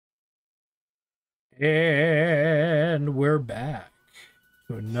And we're back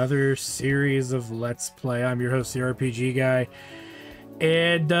to another series of Let's Play. I'm your host, the RPG Guy.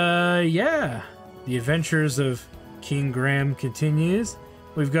 And, yeah, the adventures of King Graham continues.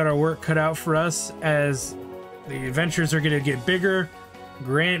 We've got our work cut out for us as the adventures are going to get bigger,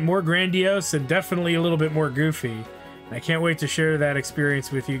 more grandiose, and definitely a little bit more goofy. And I can't wait to share that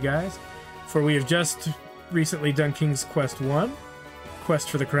experience with you guys. For we have just recently done King's Quest 1, Quest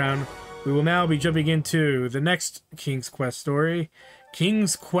for the Crown. We will now be jumping into the next King's Quest story,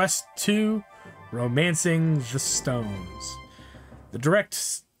 King's Quest 2, Romancing the Stones. The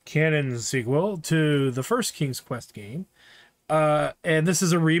direct canon sequel to the first King's Quest game. And this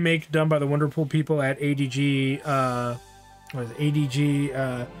is a remake done by the wonderful people at ADG,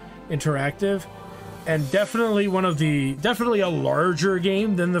 Interactive. And definitely definitely a larger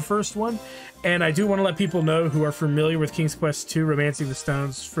game than the first one. And I do want to let people know who are familiar with King's Quest II, Romancing the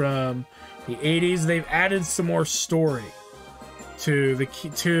Stones from the 80s. They've added some more story to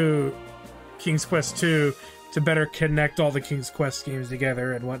King's Quest II to better connect all the King's Quest games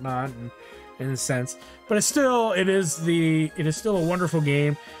together and whatnot, and in a sense. But it is still a wonderful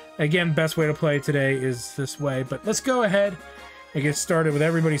game. Again, best way to play today is this way. But let's go ahead and get started with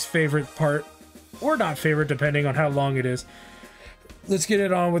everybody's favorite part, or not favorite, depending on how long it is. Let's get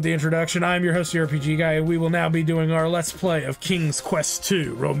it on with the introduction. I'm your host, the RPG Guy, and we will now be doing our Let's Play of King's Quest II,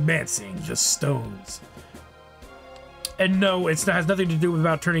 Romancing the Stones. And no, it has nothing to do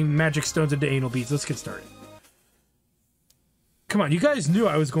about turning magic stones into anal beads. Let's get started. Come on, you guys knew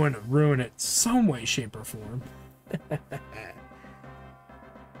I was going to ruin it some way, shape, or form.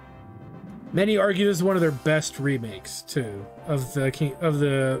 Many argue this is one of their best remakes, too, out of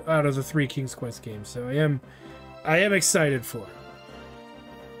the three King's Quest games. So I am excited for it.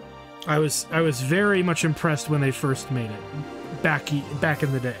 I was very much impressed when they first made it back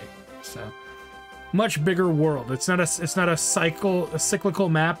in the day. So much bigger world. It's not a cyclical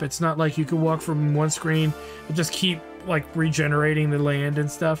map. It's not like you can walk from one screen and just keep like regenerating the land and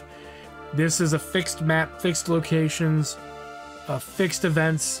stuff. This is a fixed map, fixed locations, fixed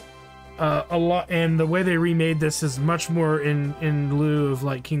events. A lot, and the way they remade this is much more in lieu of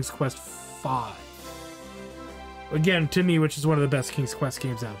like King's Quest V. Again, to me, which is one of the best King's Quest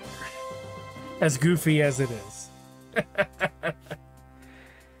games out there. As goofy as it is.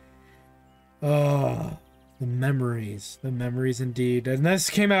 Oh, the memories indeed. And this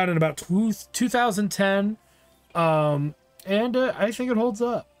came out in about 2010. And I think it holds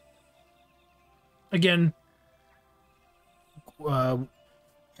up. Again,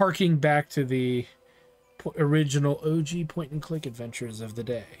 harking back to the original OG point-and-click adventures of the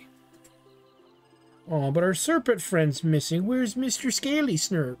day. Oh, but our serpent friend's missing. Where's Mr. Scaly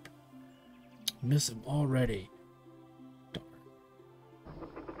Snurp? Miss him already. Darn.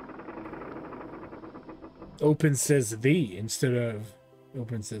 Open says thee instead of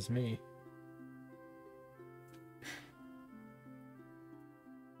open says me.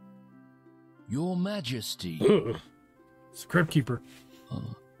 Your Majesty. Ugh. It's Crypt Keeper.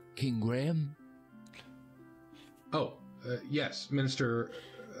 King Graham? Oh, yes, Minister,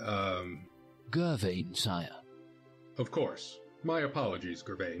 Gervain, sire. Of course. My apologies,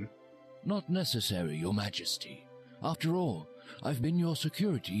 Gervain. Not necessary, Your Majesty. After all, I've been your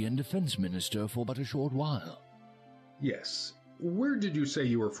security and defense minister for but a short while. Yes. Where did you say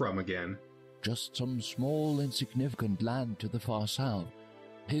you were from again? Just some small, insignificant land to the far south.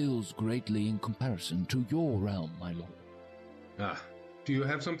 Pales greatly in comparison to your realm, my lord. Ah, do you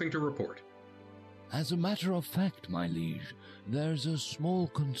have something to report? As a matter of fact, my liege, there's a small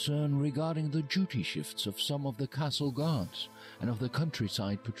concern regarding the duty shifts of some of the castle guards and of the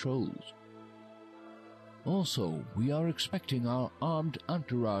countryside patrols. Also, we are expecting our armed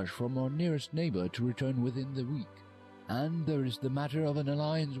entourage from our nearest neighbor to return within the week. And there is the matter of an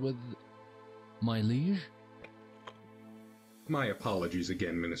alliance with... my liege? My apologies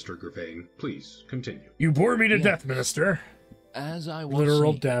again, Minister Gervain. Please, continue. You bore me to death, Minister. As I was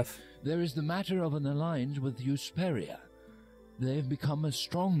Literal saying, death. there is the matter of an alliance with Usperia. They've become a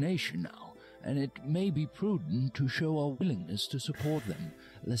strong nation now, and it may be prudent to show our willingness to support them,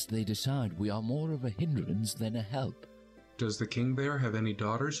 lest they decide we are more of a hindrance than a help. Does the king there have any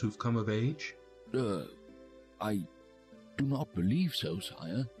daughters who've come of age? I do not believe so,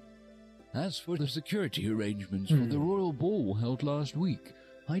 sire. As for the security arrangements for the royal ball held last week,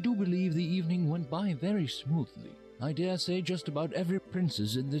 I do believe the evening went by very smoothly. I dare say just about every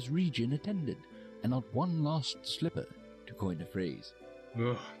princess in this region attended, and not one lost slipper, to coin a phrase.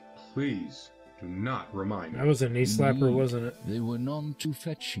 Ugh, please, do not remind me. That was a knee slapper, wasn't it? They were none too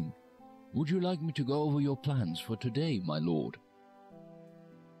fetching. Would you like me to go over your plans for today, my lord?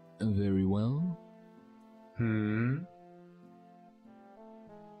 Very well.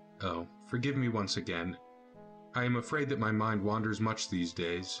 Oh, forgive me once again. I am afraid that my mind wanders much these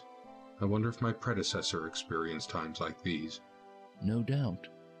days. I wonder if my predecessor experienced times like these. No doubt.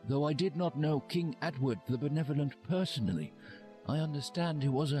 Though I did not know King Edward the Benevolent personally, I understand he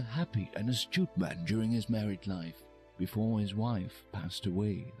was a happy and astute man during his married life, before his wife passed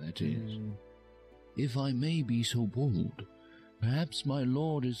away, that is. If I may be so bold, perhaps my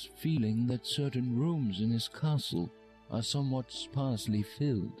lord is feeling that certain rooms in his castle are somewhat sparsely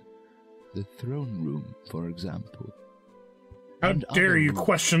filled. The throne room, for example. How dare you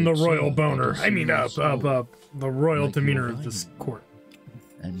question the royal boner? I mean, the royal demeanor of this court.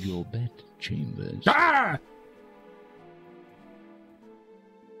 And your bed chambers. Ah!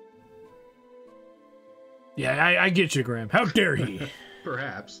 Yeah, I get you, Graham. How dare he?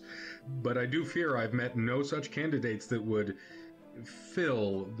 Perhaps, but I do fear I've met no such candidates that would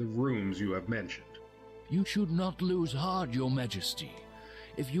fill the rooms you have mentioned. You should not lose heart, your majesty.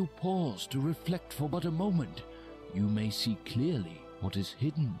 If you pause to reflect for but a moment, you may see clearly what is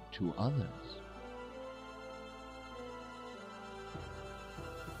hidden to others.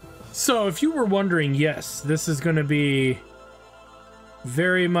 So, if you were wondering, yes, this is going to be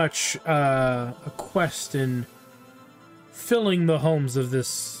very much a quest in filling the homes of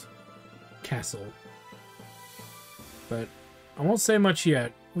this castle. But I won't say much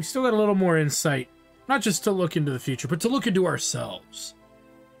yet. We still got a little more insight, not just to look into the future, but to look into ourselves.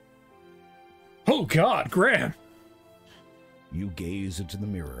 Oh God, Graham! You gaze into the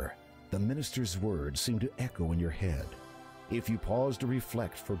mirror. The minister's words seem to echo in your head. If you pause to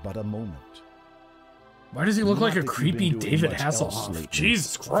reflect for but a moment. Why does he look like a Not that creepy you've been doing David much else Hasselhoff? lately.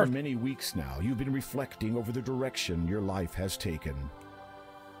 Jesus For Christ. many weeks now, you've been reflecting over the direction your life has taken.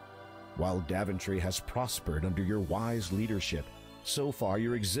 While Daventry has prospered under your wise leadership, so far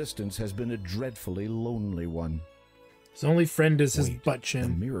your existence has been a dreadfully lonely one. His only friend is his Wait, butt the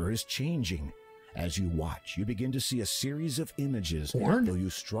chin. mirror is changing. As you watch, you begin to see a series of images, Porn? though you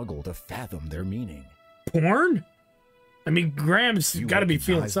struggle to fathom their meaning. Porn? I mean, Graham's You got to be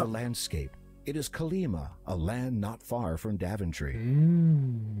feeling recognize the something. landscape. It is Kalima, a land not far from Daventry.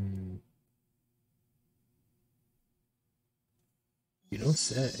 You don't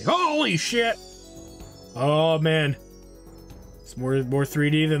say. Holy shit! Oh man, it's more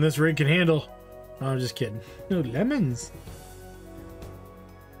 3D than this rig can handle. No, I'm just kidding. No lemons.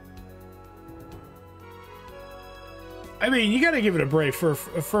 I mean, you gotta give it a break for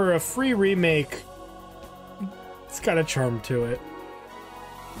a free remake. It's got a charm to it.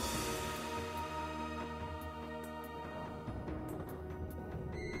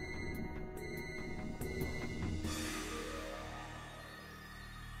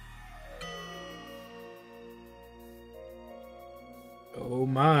 Oh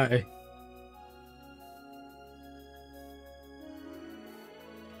my.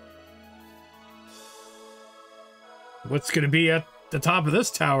 What's gonna be at the top of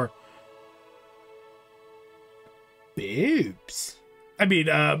this tower? Boobs. I mean,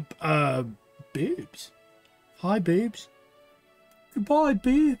 boobs. Hi, boobs. Goodbye,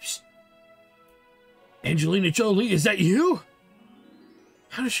 boobs. Angelina Jolie, is that you?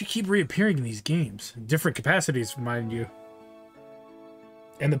 How does she keep reappearing in these games? In different capacities, mind you.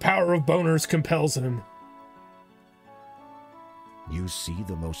 And the power of boners compels him. You see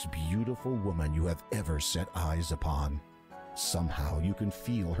the most beautiful woman you have ever set eyes upon. Somehow you can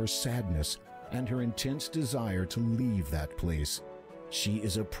feel her sadness and her intense desire to leave that place. She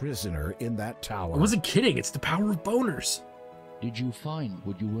is a prisoner in that tower. I wasn't kidding, it's the power of boners. Did you find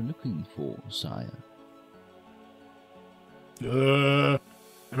what you were looking for, sire? I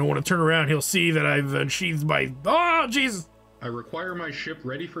don't want to turn around. He'll see that I've unsheathed my... Oh, Jesus! I require my ship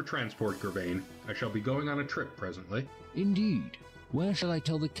ready for transport, Gervain. I shall be going on a trip presently. Indeed. Where shall I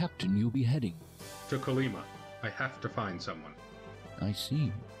tell the captain you'll be heading? To Kalima. I have to find someone. I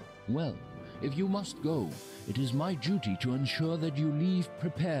see. Well, if you must go, it is my duty to ensure that you leave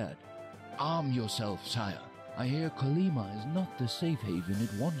prepared. Arm yourself, sire. I hear Kalima is not the safe haven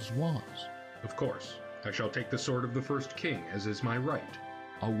it once was. Of course. I shall take the sword of the first king, as is my right.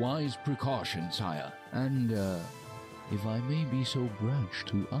 A wise precaution, sire. And, if I may be so brash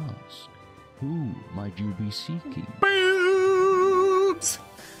to ask, who might you be seeking? Boobs!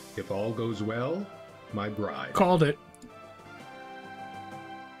 If all goes well, my bride. Called it.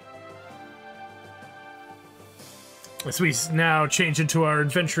 As we now change into our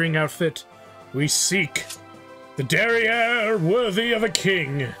adventuring outfit, we seek the derriere worthy of a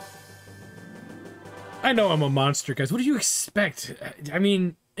king. I know I'm a monster, guys. What do you expect? I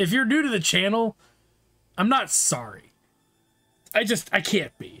mean, if you're new to the channel, I'm not sorry. I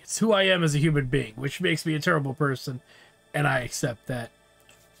can't be. It's who I am as a human being, which makes me a terrible person, and I accept that.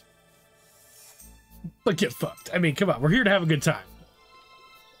 But get fucked. I mean, come on, we're here to have a good time.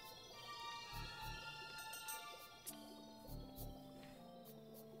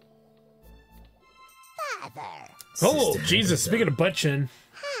 Father. Oh, Sister Jesus, Agatha. speaking of butt chin.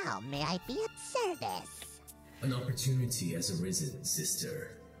 How may I be of service? An opportunity has arisen,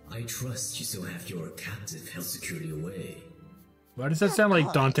 sister. I trust you still have your captive held securely away. Why does that sound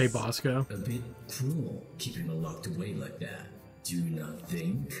like Dante Bosco? A bit cruel, keeping her locked away like that. Do you not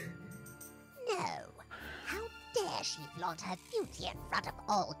think? No. How dare she flaunt her beauty in front of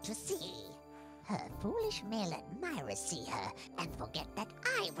all to see? Her foolish male admirers see her and forget that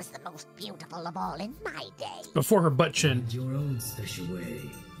I was the most beautiful of all in my day. Before her butt chin. In your own special way,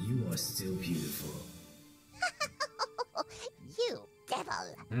 you are still beautiful. You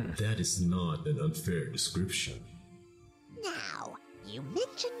devil. That is not an unfair description. Now, you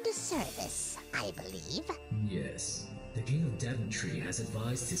mentioned a service, I believe. Yes. The King of Daventry has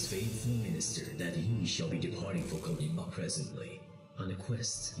advised his faithful minister that he shall be departing for Colima presently. On a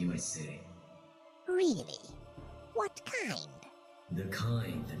quest, you might say. Really? What kind? The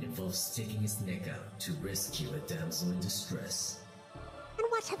kind that involves sticking his neck out to rescue a damsel in distress. And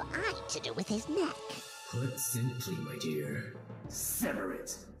what have I to do with his neck? Put simply, my dear, sever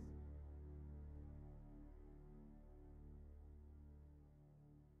it.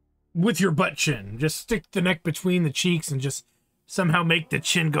 With your butt chin. Just stick the neck between the cheeks and just somehow make the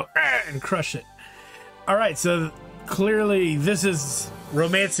chin go "Ah," and crush it. All right, so clearly this is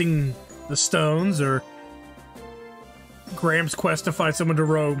romancing the stones, or Graham's quest to find someone to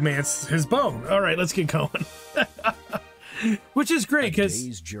romance his bone. All right, let's get going. Which is great because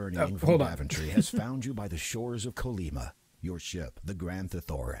day's journeying from Daventry has found you by the shores of Colima. Your ship, the Grand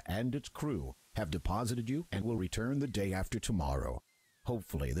Thor, and its crew have deposited you and will return the day after tomorrow.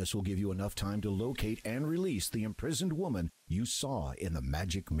 Hopefully, this will give you enough time to locate and release the imprisoned woman you saw in the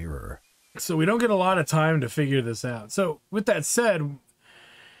magic mirror. So we don't get a lot of time to figure this out. So with that said,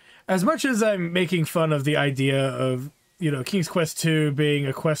 as much as I'm making fun of the idea of, you know, King's Quest 2 being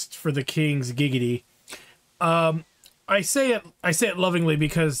a quest for the King's Giggedy, I say it lovingly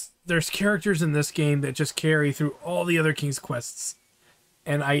because there's characters in this game that just carry through all the other King's Quests.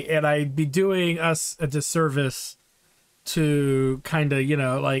 And I'd be doing us a disservice to kind of, you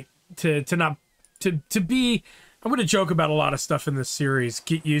know, like to be, I'm going to joke about a lot of stuff in this series.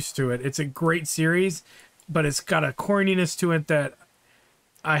 Get used to it. It's a great series, but it's got a corniness to it that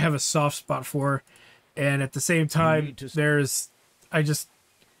I have a soft spot for. And at the same time,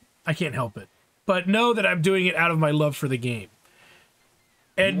 I can't help it. But know that I'm doing it out of my love for the game.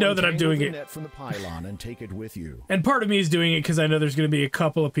 And know that I'm doing it from the pylon and take it with you. And part of me is doing it because I know there's going to be a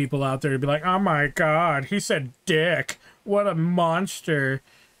couple of people out there to be like, oh my god, he said dick. What a monster.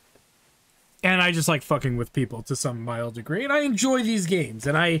 And I just like fucking with people to some mild degree. And I enjoy these games.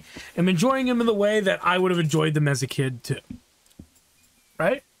 And I am enjoying them in the way that I would have enjoyed them as a kid too.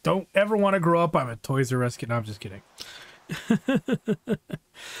 Right? Don't ever want to grow up. I'm a Toys R Us kid. No, I'm just kidding.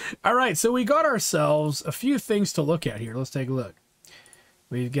 All right, so we got ourselves a few things to look at here. Let's take a look.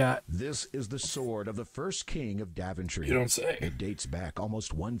 We've got... This is the sword of the first king of Daventry. You don't say. It dates back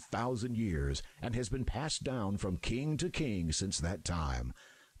almost 1,000 years and has been passed down from king to king since that time.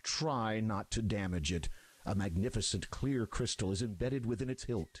 Try not to damage it. A magnificent clear crystal is embedded within its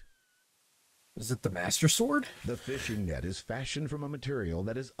hilt. Is it the Master Sword? The fishing net is fashioned from a material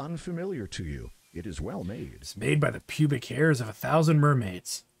that is unfamiliar to you. It is well made. It's made by the pubic hairs of 1,000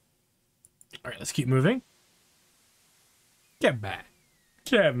 mermaids. All right, let's keep moving. Get back.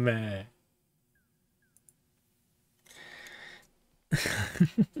 Get back.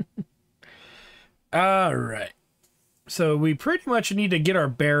 All right. So we pretty much need to get our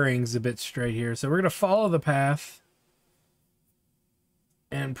bearings a bit straight here. So we're going to follow the path.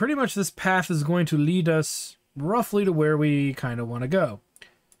 And pretty much this path is going to lead us roughly to where we kind of want to go.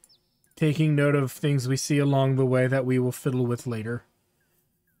 Taking note of things we see along the way that we will fiddle with later.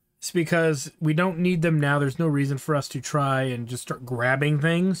 It's because we don't need them now. There's no reason for us to try and just start grabbing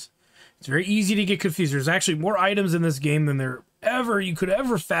things. It's very easy to get confused. There's actually more items in this game than you could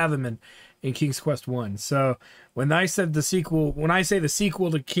ever fathom in King's Quest 1. So when I say the sequel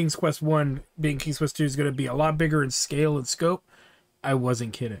to King's Quest 1 being King's Quest 2 is going to be a lot bigger in scale and scope, I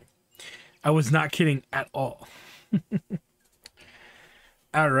wasn't kidding. I was not kidding at all.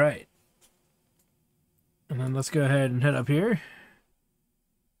 All right. And then let's go ahead and head up here.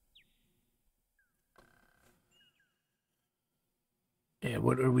 And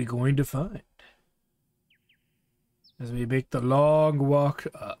what are we going to find as we make the long walk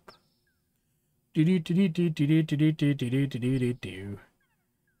up?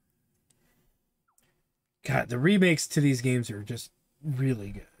 God, the remakes to these games are just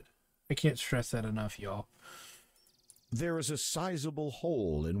really good. I can't stress that enough, y'all. There is a sizable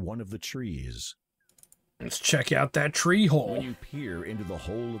hole in one of the trees. Let's check out that tree hole. When you peer into the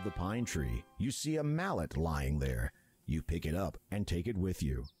hole of the pine tree, you see a mallet lying there. You pick it up and take it with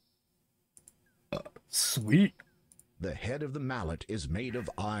you. Sweet. The head of the mallet is made of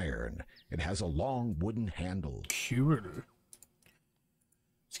iron. It has a long wooden handle. Cute.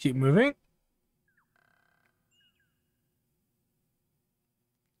 Let's keep moving.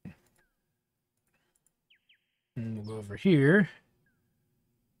 And we'll go over here.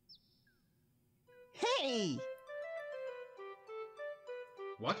 Hey!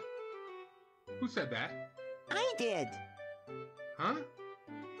 What? Who said that? I did. Huh?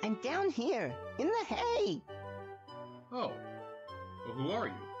 I'm down here, in the hay. Oh. Well, who are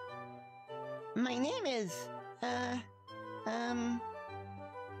you? My name is,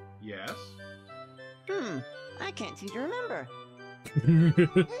 Yes? I can't seem to remember.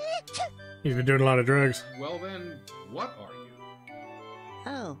 He's been doing a lot of drugs. Well then, what are you?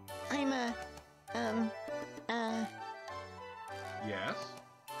 Oh, I'm Yes?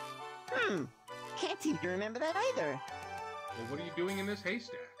 can't seem to remember that either. Well, what are you doing in this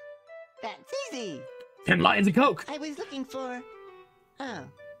haystack? That's easy. 10 lines of coke. I was looking for,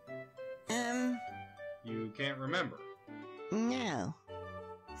 You can't remember. no.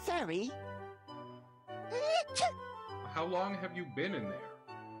 Sorry. How long have you been in there?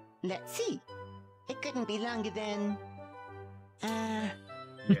 Let's see. It couldn't be longer than,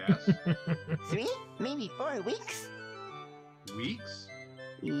 Yes? 3, maybe 4 weeks? Weeks?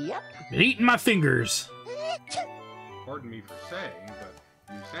 Yep. Eating my fingers. Pardon me for saying, but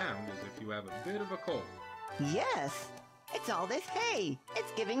you sound as if you have a bit of a cold. Yes. It's all this hay.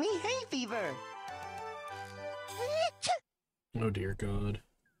 It's giving me hay fever. Oh dear God.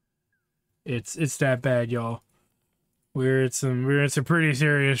 It's that bad, y'all. We're in some pretty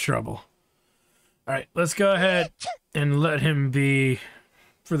serious trouble. All right, let's go ahead and let him be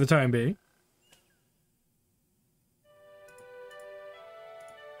for the time being.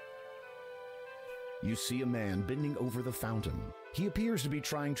 You see a man bending over the fountain. He appears to be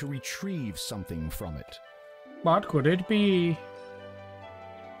trying to retrieve something from it. What could it be?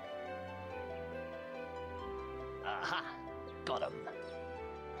 Aha! Got him.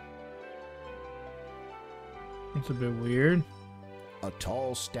 It's a bit weird. A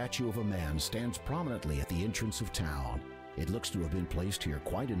tall statue of a man stands prominently at the entrance of town. It looks to have been placed here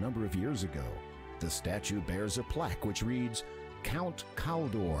quite a number of years ago. The statue bears a plaque which reads, Count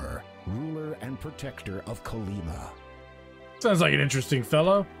Kaldor, ruler and protector of Kalima. Sounds like an interesting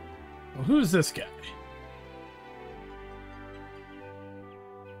fellow. Well, who's this guy?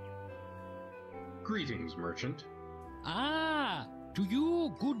 Greetings, merchant. Ah, to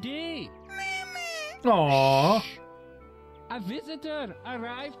you, good day. Aww. A visitor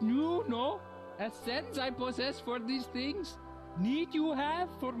arrived new, no? A sense I possess for these things. Need you have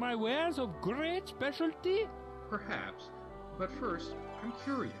for my wares of great specialty? Perhaps, but first, I'm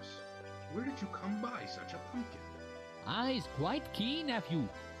curious. Where did you come by such a pumpkin? Eyes quite keen, have you?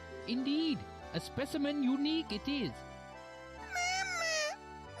 Indeed, a specimen unique it is.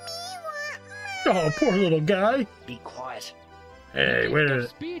 Oh, poor little guy. Be quiet. Hey, wait a Gift of minute.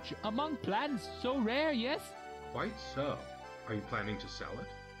 speech among plants so rare, yes? Quite so. Are you planning to sell it?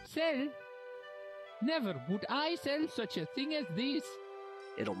 Sell? Never would I sell such a thing as this.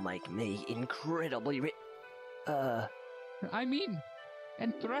 It'll make me incredibly rich. I mean,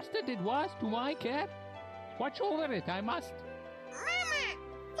 entrusted it was to my care. Watch over it, I must.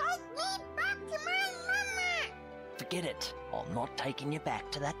 Forget it. I'm not taking you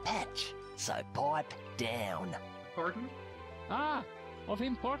back to that patch. So pipe down. Pardon? Ah, of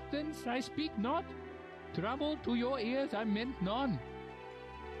importance I speak not. Trouble to your ears I meant none.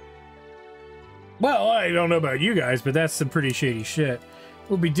 Well, I don't know about you guys, but that's some pretty shady shit.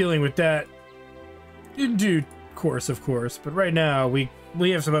 We'll be dealing with that in due course, of course. But right now, we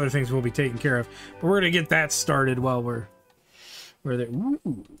have some other things we'll be taking care of. But we're gonna get that started while we're there.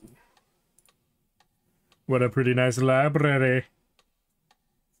 Ooh. What a pretty nice library.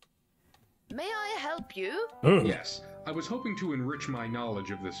 May I help you? Oh. Yes. I was hoping to enrich my knowledge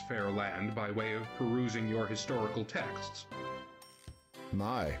of this fair land by way of perusing your historical texts.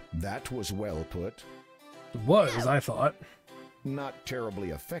 My, that was well put. It was, I thought. Not terribly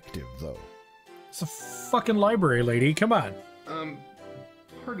effective, though. It's a fucking library, lady. Come on.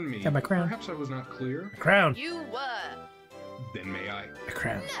 Pardon me. Got my crown. Perhaps I was not clear. A crown. You were. Then may I? A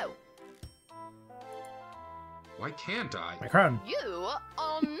crown. No, Why can't I? My crown. you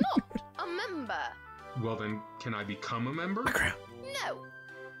are not a member. Well then, can I become a member? No,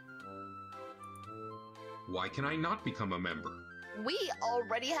 Why can I not become a member? we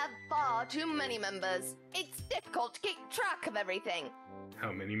already have far too many members. It's difficult to keep track of everything.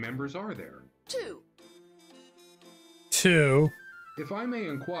 How many members are there? 2. 2. If I may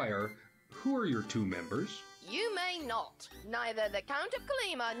inquire, who are your 2 members? You may not. Neither the Count of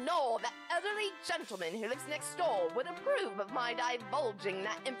Kalima nor the elderly gentleman who lives next door would approve of my divulging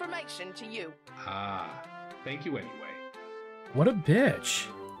that information to you. Ah, thank you anyway. What a bitch.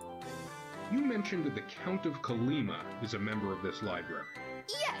 You mentioned that the Count of Kalima is a member of this library.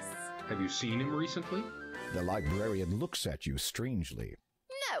 Yes. Have you seen him recently? The librarian looks at you strangely.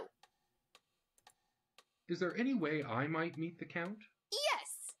 No. Is there any way I might meet the Count?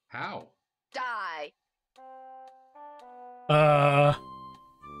 Yes. How? Die. I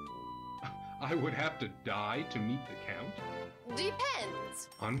would have to die to meet the Count? Depends.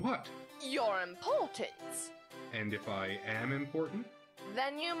 On what? Your importance. And if I am important?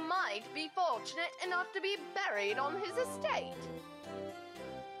 Then you might be fortunate enough to be buried on his estate.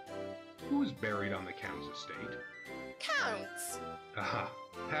 Who is buried on the Count's estate? Counts. Aha,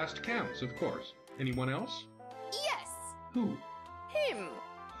 past Counts, of course. Anyone else? Yes. Who? Him.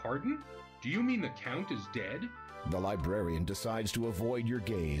 Pardon? Do you mean the Count is dead? The librarian decides to avoid your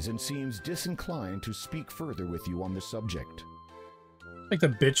gaze and seems disinclined to speak further with you on the subject. Like the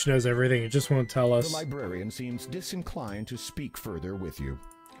bitch knows everything, it just won't tell us. The librarian seems disinclined to speak further with you.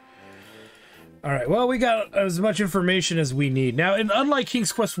 Alright, well, we got as much information as we need. Now, and unlike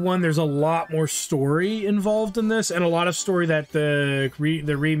King's Quest 1, there's a lot more story involved in this, and a lot of story that the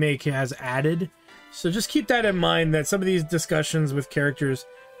remake has added. So just keep that in mind, that some of these discussions with characters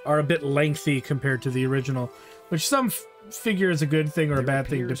are a bit lengthy compared to the original, which some figure is a good thing or a bad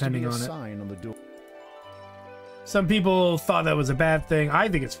thing, depending on it. Sign on the door. Some people thought that was a bad thing. I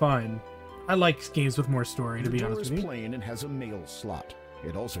think it's fine. I like games with more story, to be honest with you. The door is plain and has a mail slot.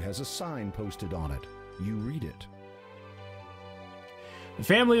 It also has a sign posted on it. You read it. The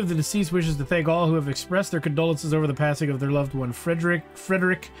family of the deceased wishes to thank all who have expressed their condolences over the passing of their loved one.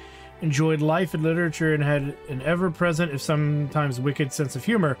 Frederick enjoyed life and literature and had an ever-present, if sometimes wicked, sense of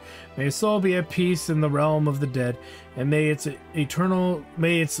humor. May his soul be at peace in the realm of the dead, and may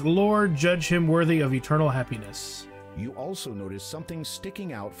its Lord judge him worthy of eternal happiness. You also notice something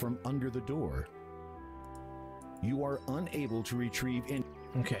sticking out from under the door. You are unable to retrieve any...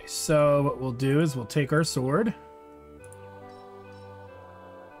 Okay, so what we'll do is we'll take our sword.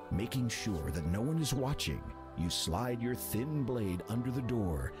 Making sure that no one is watching, you slide your thin blade under the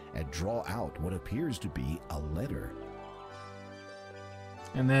door and draw out what appears to be a letter.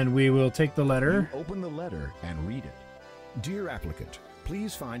 And then we will take the letter. You open the letter and read it. Dear applicant,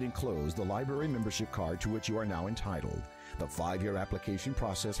 please find enclosed the library membership card to which you are now entitled. The 5-year application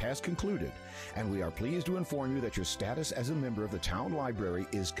process has concluded, and we are pleased to inform you that your status as a member of the town library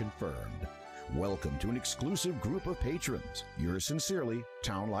is confirmed. Welcome to an exclusive group of patrons. Yours sincerely,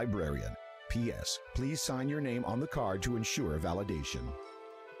 Town Librarian. P.S. Please sign your name on the card to ensure validation.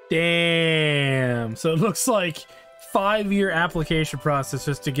 Damn. So it looks like 5-year application process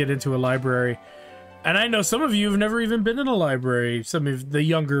just to get into a library. And I know some of you have never even been in a library. Some of the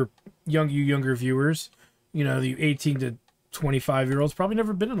younger viewers, you know, the 18 to 25-year-olds probably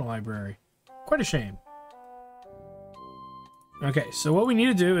never been in a library. Quite a shame. Okay, so what we need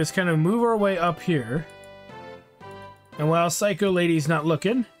to do is kind of move our way up here. And while Psycho Lady's not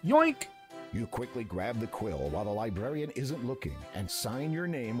looking, yoink! You quickly grab the quill while the librarian isn't looking and sign your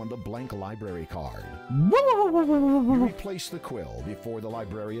name on the blank library card. You replace the quill before the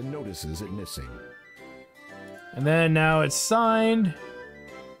librarian notices it missing. And then now it's signed.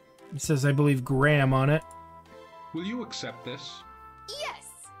 It says, I believe, Graham on it. Will you accept this? Yes,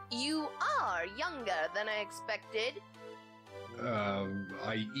 you are younger than I expected.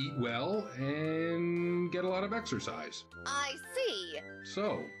 I eat well and get a lot of exercise. I see.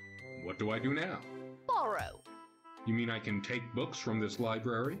 So, what do I do now? Borrow. You mean I can take books from this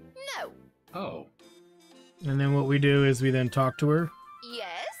library? No. Oh. And then what we do is we then talk to her.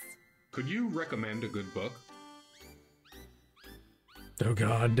 Yes? Could you recommend a good book? Oh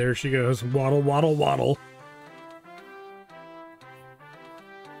god, there she goes. Waddle, waddle, waddle.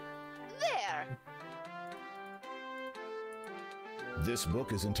 There. This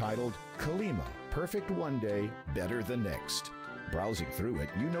book is entitled Kalima, Perfect One Day, Better the Next. Browsing through it,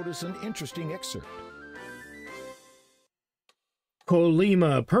 you notice an interesting excerpt.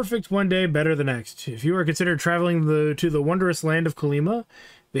 Kolima, perfect one day, better the next. If you are considered traveling to the wondrous land of Kolima,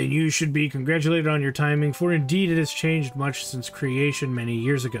 then you should be congratulated on your timing, for indeed it has changed much since creation many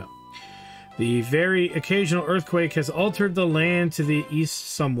years ago. The very occasional earthquake has altered the land to the east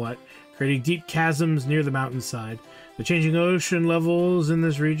somewhat, creating deep chasms near the mountainside. The changing ocean levels in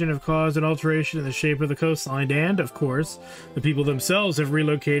this region have caused an alteration in the shape of the coastline, and, of course, the people themselves have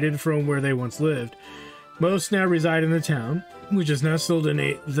relocated from where they once lived. Most now reside in the town, which is nestled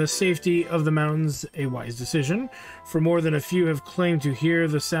in the safety of the mountains, a wise decision, for more than a few have claimed to hear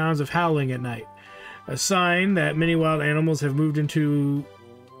the sounds of howling at night, a sign that many wild animals have moved into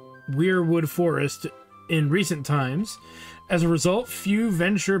Weirwood Forest in recent times. As a result, few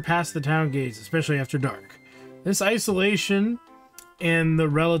venture past the town gates, especially after dark. This isolation and the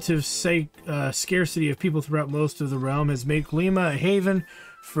relative scarcity of people throughout most of the realm has made Kolyma a haven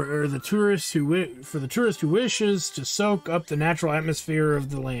for the tourist who wishes to soak up the natural atmosphere of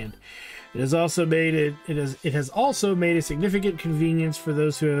the land. It has also made a significant convenience for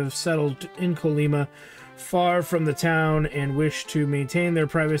those who have settled in Kolyma, far from the town, and wish to maintain their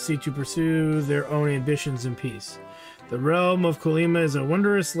privacy to pursue their own ambitions in peace. The realm of Kolyma is a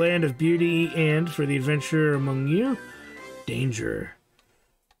wondrous land of beauty, and for the adventurer among you, danger.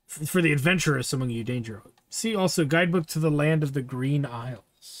 For the adventurous among you, danger. See also Guidebook to the Land of the Green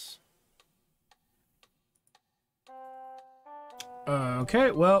Isles.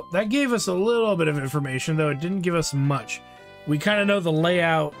 Okay, well, that gave us a little bit of information, though it didn't give us much. We kind of know the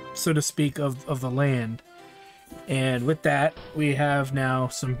layout, so to speak, of the land. And with that, we have now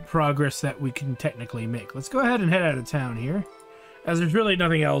some progress that we can technically make. Let's go ahead and head out of town here, as there's really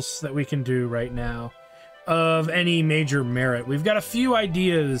nothing else that we can do right now of any major merit. We've got a few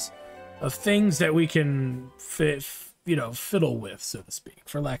ideas of things that we can fiddle with, so to speak,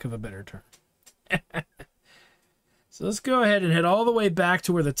 for lack of a better term. So let's go ahead and head all the way back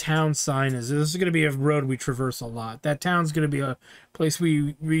to where the town sign is. This is going to be a road we traverse a lot. That town's going to be a place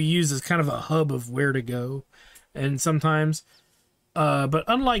we use as kind of a hub of where to go. And sometimes, but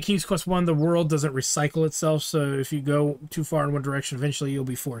unlike King's Quest 1, the world doesn't recycle itself, so if you go too far in one direction, eventually you'll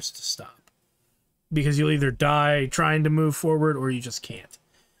be forced to stop. Because you'll either die trying to move forward, or you just can't.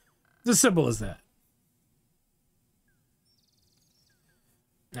 It's as simple as that.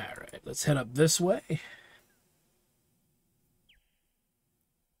 Alright, let's head up this way.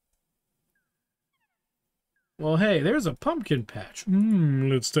 Well, hey, there's a pumpkin patch.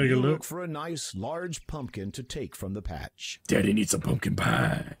 Let's take a look. Look for a nice, large pumpkin to take from the patch. Daddy needs some pumpkin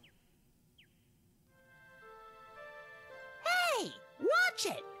pie. Hey, watch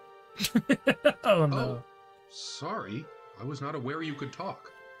it! Oh, no. Oh, sorry. I was not aware you could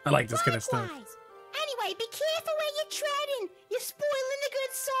talk. I like this kind of stuff. Likewise. Anyway, be careful where you're treading. You're spoiling the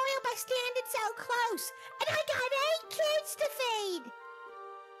good soil by standing so close. And I got 8 kids to feed.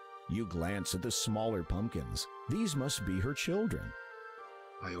 You glance at the smaller pumpkins. These must be her children.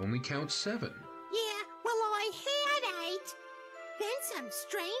 I only count 7. Yeah, well, I had 8. Then some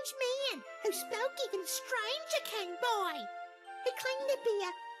strange man who spoke even stranger came by. He claimed to be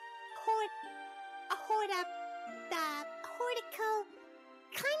a horticle.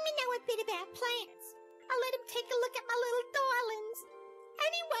 Claimed to know a bit about plants. I let him take a look at my little darlings.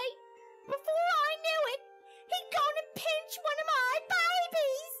 Anyway, before I knew it, he'd gone and pinched one of my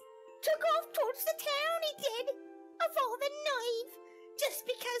babies. Took off towards the town, he did. Of all the naive. Just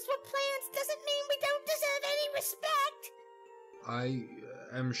because we're plants doesn't mean we don't deserve any respect. I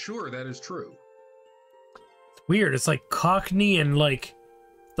am sure that is true. Weird. It's like Cockney and like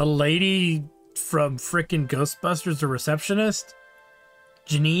the lady from frickin' Ghostbusters, the receptionist,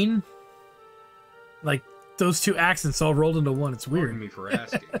 Janine. Like those two accents all rolled into one. It's weird. Pardon me for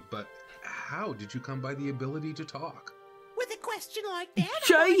asking, but how did you come by the ability to talk? With a question like that,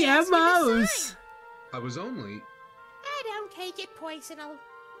 JMOs. I was only... I don't take it personal.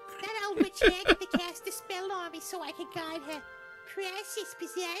 That old witch Agatha cast a spell on me so I could guide her precious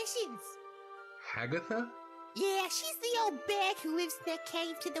possessions. Hagatha? Yeah, she's the old bear who lives in that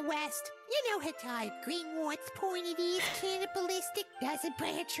cave to the west. You know her type. Green warts, pointed ears, cannibalistic, doesn't put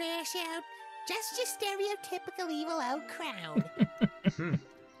her trash out. Just your stereotypical evil old crowd.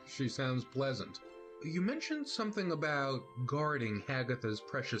 She sounds pleasant. You mentioned something about guarding Hagatha's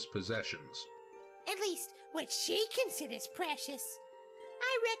precious possessions. At least, what she considers precious.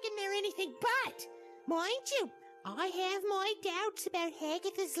 I reckon they're anything but. Mind you, I have my doubts about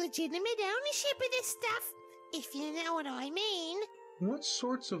Hagatha's legitimate ownership of this stuff, if you know what I mean. What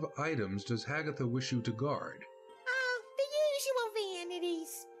sorts of items does Hagatha wish you to guard? Oh, the usual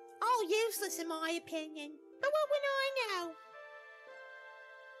vanities. All useless in my opinion. But what would I know?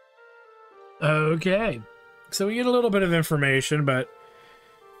 Okay. So we get a little bit of information, but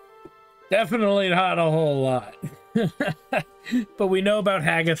definitely not a whole lot. But we know about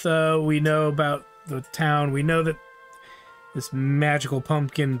Hagatha, we know about the town, we know that this magical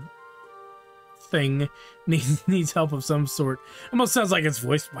pumpkin thing needs help of some sort. Almost sounds like it's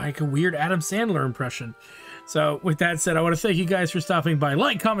voiced by like a weird Adam Sandler impression. So with that said, I want to thank you guys for stopping by.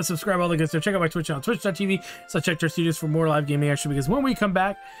 Like, comment, subscribe, all the good stuff. Check out my Twitch channel, twitch.tv/CheckTarStudios for more live gaming action, because when we come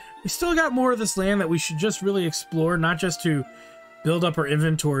back, we still got more of this land that we should just really explore, not just to build up our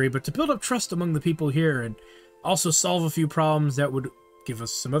inventory, but to build up trust among the people here and also solve a few problems that would give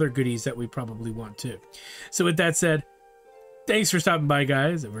us some other goodies that we probably want too. So with that said, thanks for stopping by,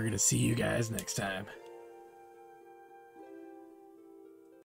 guys, and we're going to see you guys next time.